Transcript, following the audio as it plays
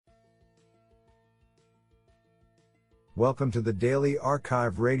Welcome to the Daily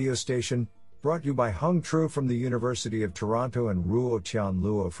Archive radio station, brought to you by Hung Tru from the University of Toronto and Ruo Tian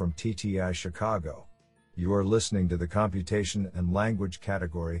Luo from TTI Chicago. You are listening to the Computation and Language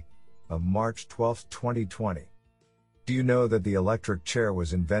category of March 12, 2020. Do you know that the electric chair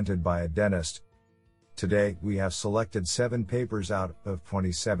was invented by a dentist? Today, we have selected 7 papers out of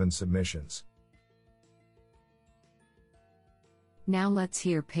 27 submissions. Now let's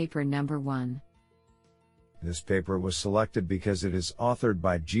hear paper number 1. This paper was selected because it is authored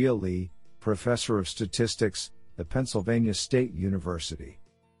by Jia Li, Professor of Statistics at Pennsylvania State University.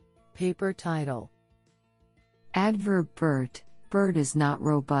 Paper title: Adverb BERT. BERT is not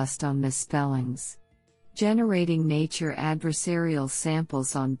robust on misspellings. Generating nature adversarial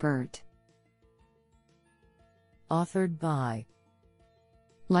samples on BERT. Authored by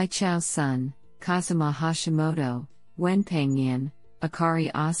Lichao Sun, Kazuma Hashimoto, Wenpeng Yin,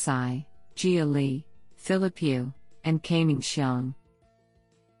 Akari Asai, Jia Li, Philip Yu, and Kaiming Xiang.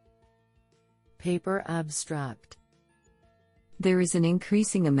 Paper abstract: There is an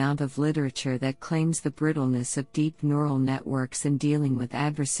increasing amount of literature that claims the brittleness of deep neural networks in dealing with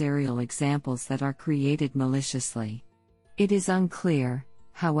adversarial examples that are created maliciously. It is unclear,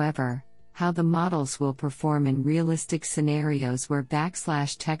 however, how the models will perform in realistic scenarios where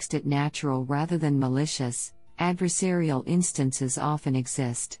 \texted natural rather than malicious, adversarial instances often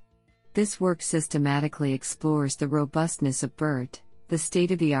exist. This work systematically explores the robustness of BERT, the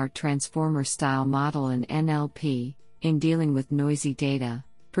state-of-the-art transformer-style model in NLP, in dealing with noisy data,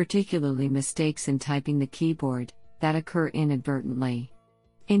 particularly mistakes in typing the keyboard, that occur inadvertently.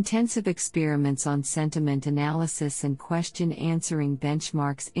 Intensive experiments on sentiment analysis and question-answering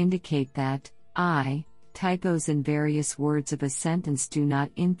benchmarks indicate that typos in various words of a sentence do not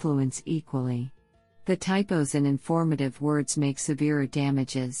influence equally. The typos in informative words make severer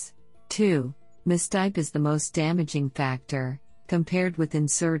damages. 2. Mistype is the most damaging factor, compared with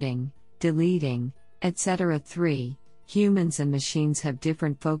inserting, deleting, etc. 3. Humans and machines have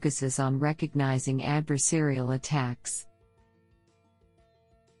different focuses on recognizing adversarial attacks.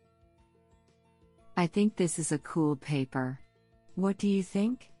 I think this is a cool paper. What do you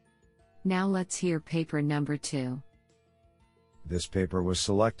think? Now let's hear paper number 2. This paper was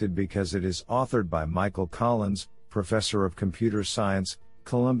selected because it is authored by Michael Collins, Professor of Computer Science,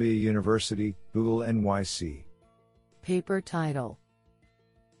 Columbia University, Google NYC. Paper title: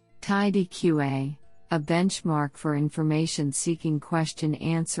 TidyQA, a benchmark for information-seeking question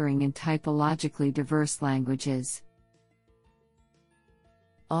answering in typologically diverse languages.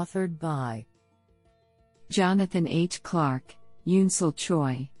 Authored by Jonathan H. Clark, Yoonsul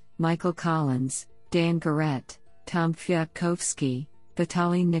Choi, Michael Collins, Dan Garrett, Tom Kwiatkowski,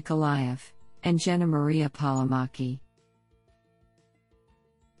 Vitaly Nikolaev, and Jenna Maria Palomaki.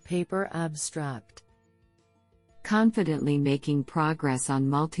 Paper abstract: Confidently making progress on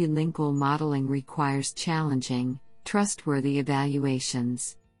multilingual modeling requires challenging, trustworthy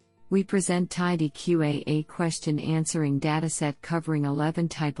evaluations. We present TidyQA, a question-answering dataset covering 11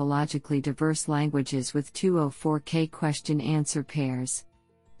 typologically diverse languages with 204K question-answer pairs.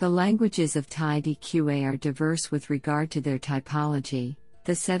 The languages of TidyQA are diverse with regard to their typology,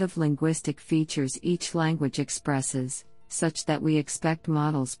 the set of linguistic features each language expresses, such that we expect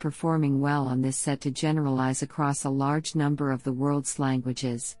models performing well on this set to generalize across a large number of the world's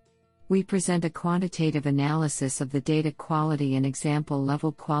languages. We present a quantitative analysis of the data quality and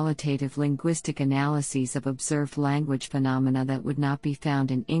example-level qualitative linguistic analyses of observed language phenomena that would not be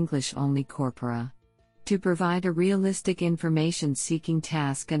found in English-only corpora. To provide a realistic information-seeking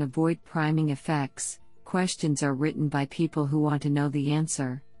task and avoid priming effects, questions are written by people who want to know the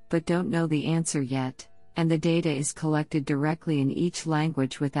answer, but don't know the answer yet, and the data is collected directly in each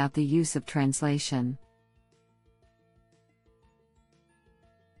language without the use of translation.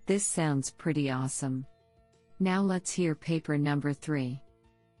 This sounds pretty awesome. Now let's hear paper number 3.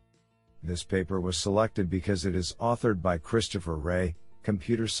 This paper was selected because it is authored by Christopher Ray,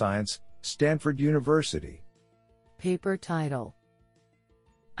 Computer Science, Stanford University. Paper title: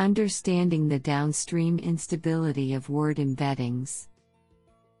 Understanding the downstream instability of word embeddings.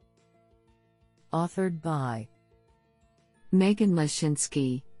 Authored by Megan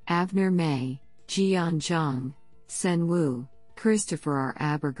Leshinsky, Avner May, Jian Zhang, Sen Wu, Christopher R.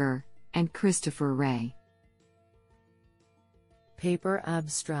 Aberger, and Christopher Ray. Paper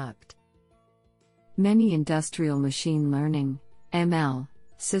abstract: Many industrial machine learning (ML)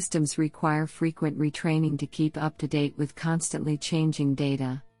 systems require frequent retraining to keep up to date with constantly changing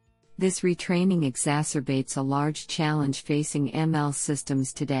data. This retraining exacerbates a large challenge facing ML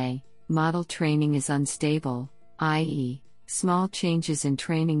systems today. Model training is unstable, i.e., Small changes in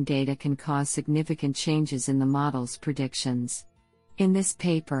training data can cause significant changes in the model's predictions. In this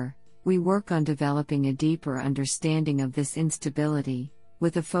paper, we work on developing a deeper understanding of this instability,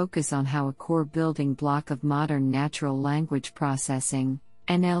 with a focus on how a core building block of modern natural language processing,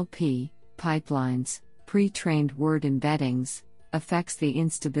 NLP, pipelines, pre-trained word embeddings, affects the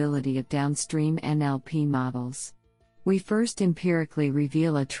instability of downstream NLP models. We first empirically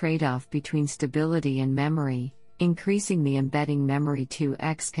reveal a trade-off between stability and memory. Increasing the embedding memory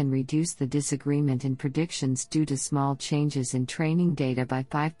 2x can reduce the disagreement in predictions due to small changes in training data by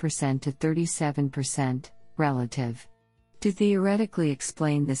 5% to 37%, relative. To theoretically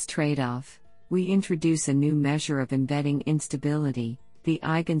explain this trade-off, we introduce a new measure of embedding instability, the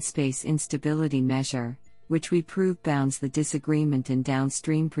eigenspace instability measure, which we prove bounds the disagreement in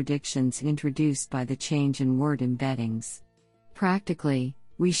downstream predictions introduced by the change in word embeddings. Practically,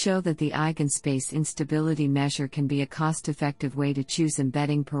 we show that the eigenspace instability measure can be a cost-effective way to choose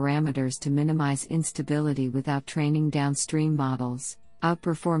embedding parameters to minimize instability without training downstream models,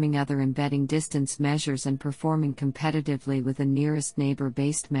 outperforming other embedding distance measures and performing competitively with a nearest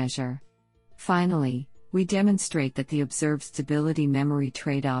neighbor-based measure. Finally, we demonstrate that the observed stability memory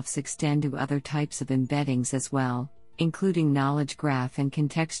trade-offs extend to other types of embeddings as well, including knowledge graph and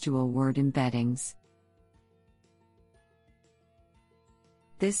contextual word embeddings.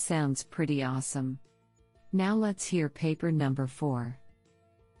 This sounds pretty awesome. Now let's hear paper number 4.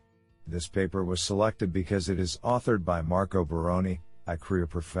 This paper was selected because it is authored by Marco Baroni, a career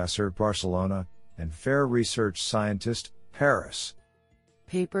professor, Barcelona, and FAIR research scientist, Paris.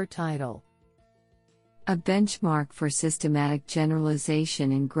 Paper title: A Benchmark for Systematic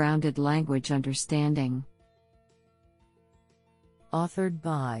Generalization in Grounded Language Understanding. Authored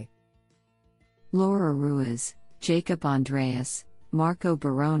by Laura Ruiz, Jacob Andreas, Marco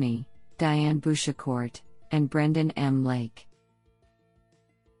Baroni, Diane Bouchacourt, and Brendan M. Lake.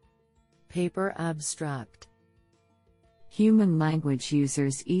 Paper abstract: Human language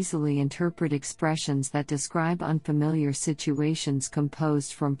users easily interpret expressions that describe unfamiliar situations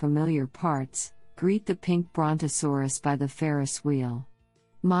composed from familiar parts. Greet the pink brontosaurus by the Ferris wheel.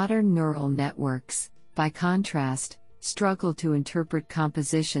 Modern neural networks, by contrast, struggle to interpret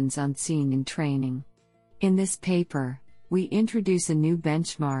compositions unseen in training. In this paper, we introduce a new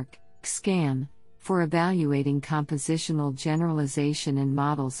benchmark, SCAN, for evaluating compositional generalization in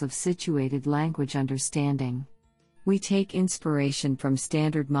models of situated language understanding. We take inspiration from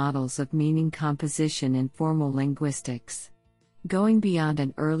standard models of meaning composition in formal linguistics. Going beyond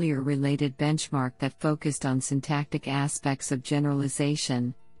an earlier related benchmark that focused on syntactic aspects of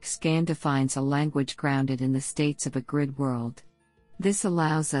generalization, SCAN defines a language grounded in the states of a grid world. This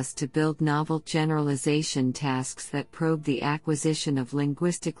allows us to build novel generalization tasks that probe the acquisition of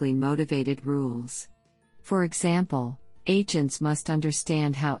linguistically motivated rules. For example, agents must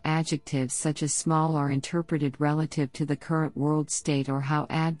understand how adjectives such as small are interpreted relative to the current world state or how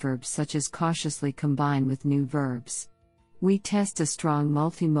adverbs such as cautiously combine with new verbs. We test a strong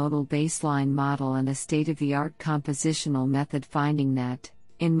multimodal baseline model and a state-of-the-art compositional method, finding that,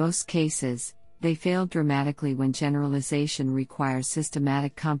 in most cases, they fail dramatically when generalization requires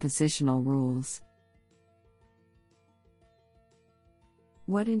systematic compositional rules.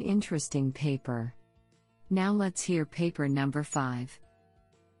 What an interesting paper. Now let's hear paper number 5.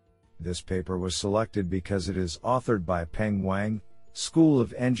 This paper was selected because it is authored by Peng Wang, School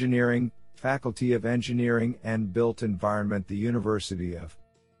of Engineering, Faculty of Engineering and Built Environment, the University of.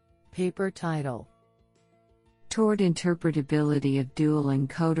 Paper title: Toward Interpretability of Dual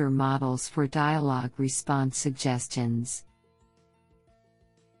Encoder Models for Dialogue Response Suggestions.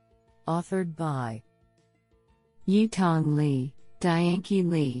 Authored by Yitong Li, Dianqi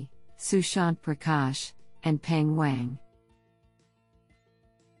Li, Sushant Prakash, and Peng Wang.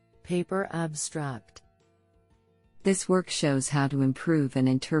 Paper abstract: This work shows how to improve and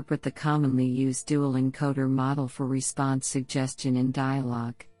interpret the commonly used dual encoder model for response suggestion in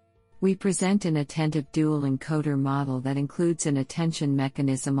dialogue. We present an attentive dual encoder model that includes an attention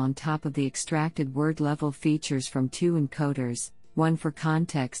mechanism on top of the extracted word-level features from two encoders, one for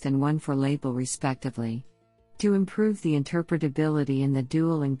context and one for label respectively. To improve the interpretability in the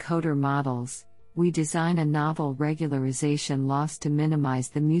dual encoder models, we design a novel regularization loss to minimize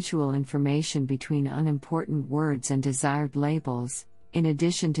the mutual information between unimportant words and desired labels, in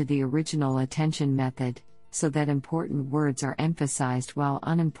addition to the original attention method, so that important words are emphasized while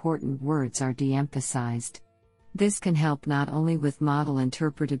unimportant words are de-emphasized. This can help not only with model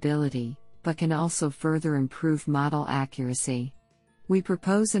interpretability, but can also further improve model accuracy. We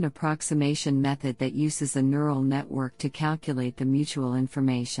propose an approximation method that uses a neural network to calculate the mutual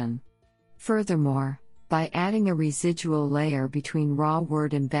information. Furthermore, By adding a residual layer between raw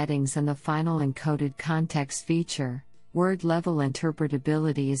word embeddings and the final encoded context feature, word-level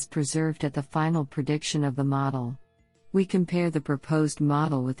interpretability is preserved at the final prediction of the model. We compare the proposed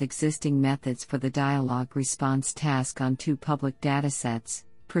model with existing methods for the dialogue response task on two public datasets,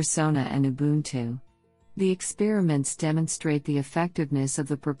 Persona and Ubuntu. The experiments demonstrate the effectiveness of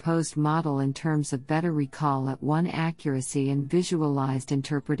the proposed model in terms of better recall at 1 accuracy and visualized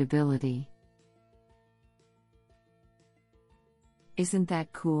interpretability. Isn't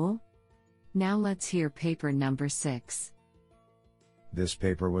that cool? Now let's hear paper number 6. This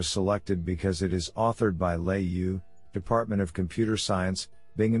paper was selected because it is authored by Lei Yu, Department of Computer Science,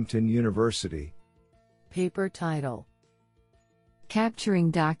 Binghamton University. Paper title: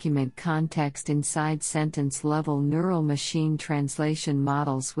 Capturing Document Context Inside Sentence-Level Neural Machine Translation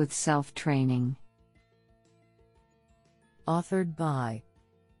Models with Self-Training. Authored by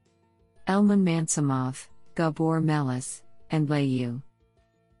Elman Mansamov, Gabor Melis, and Lei Yu.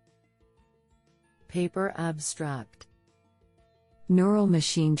 Paper abstract: Neural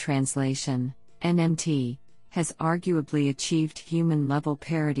Machine Translation, NMT, has arguably achieved human-level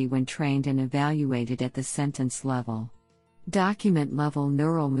parity when trained and evaluated at the sentence level. Document-level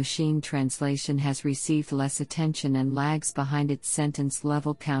neural machine translation has received less attention and lags behind its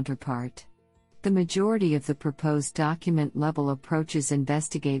sentence-level counterpart. The majority of the proposed document-level approaches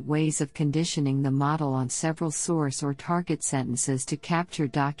investigate ways of conditioning the model on several source or target sentences to capture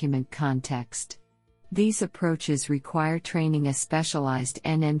document context. These approaches require training a specialized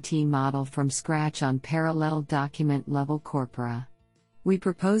NMT model from scratch on parallel document-level corpora. We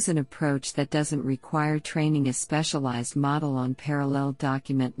propose an approach that doesn't require training a specialized model on parallel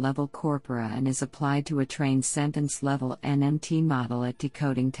document-level corpora and is applied to a trained sentence-level NMT model at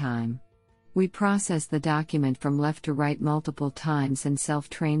decoding time. We process the document from left to right multiple times and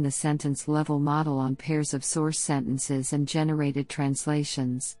self-train the sentence-level model on pairs of source sentences and generated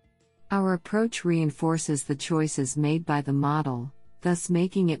translations. Our approach reinforces the choices made by the model, thus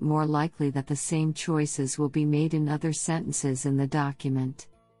making it more likely that the same choices will be made in other sentences in the document.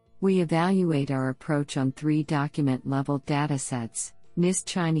 We evaluate our approach on 3 document-level datasets: NIST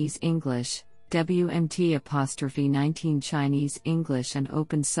Chinese English, WMT'19 Chinese English, and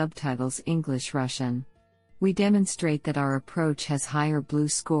Open Subtitles English Russian. We demonstrate that our approach has higher BLEU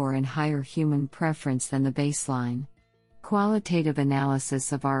score and higher human preference than the baseline. Qualitative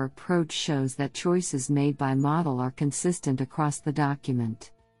analysis of our approach shows that choices made by model are consistent across the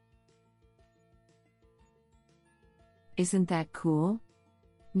document. Isn't that cool?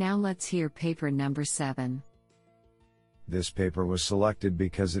 Now let's hear paper number 7. This paper was selected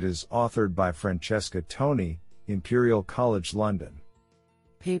because it is authored by Francesca Toni, Imperial College London.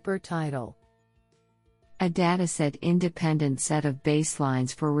 Paper title: A dataset-independent set of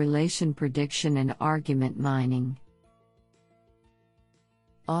baselines for relation prediction and argument mining.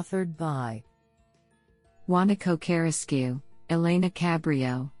 Authored by Waniko Carrasque, Elena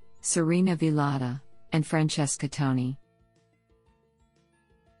Cabrio, Serena Vilata, and Francesca Toni.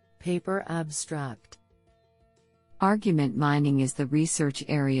 Paper abstract: Argument mining is the research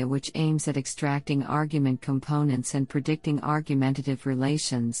area which aims at extracting argument components and predicting argumentative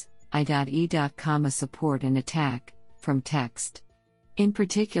relations, I.E. support and attack, from text. In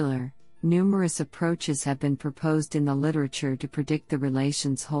particular, numerous approaches have been proposed in the literature to predict the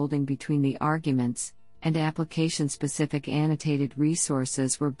relations holding between the arguments, and application-specific annotated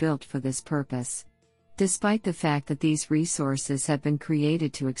resources were built for this purpose. Despite the fact that these resources have been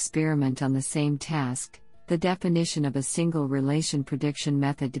created to experiment on the same task, the definition of a single relation prediction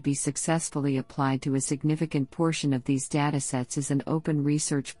method to be successfully applied to a significant portion of these datasets is an open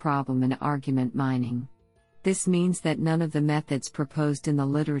research problem in argument mining. This means that none of the methods proposed in the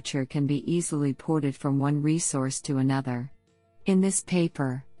literature can be easily ported from one resource to another. In this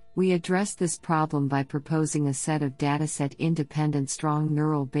paper, we address this problem by proposing a set of dataset-independent strong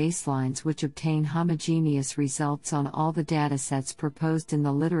neural baselines which obtain homogeneous results on all the datasets proposed in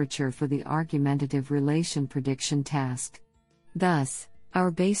the literature for the argumentative relation prediction task. Thus, our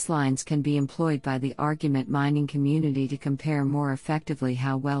baselines can be employed by the argument mining community to compare more effectively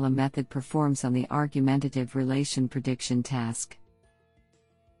how well a method performs on the argumentative relation prediction task.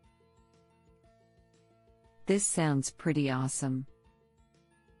 This sounds pretty awesome.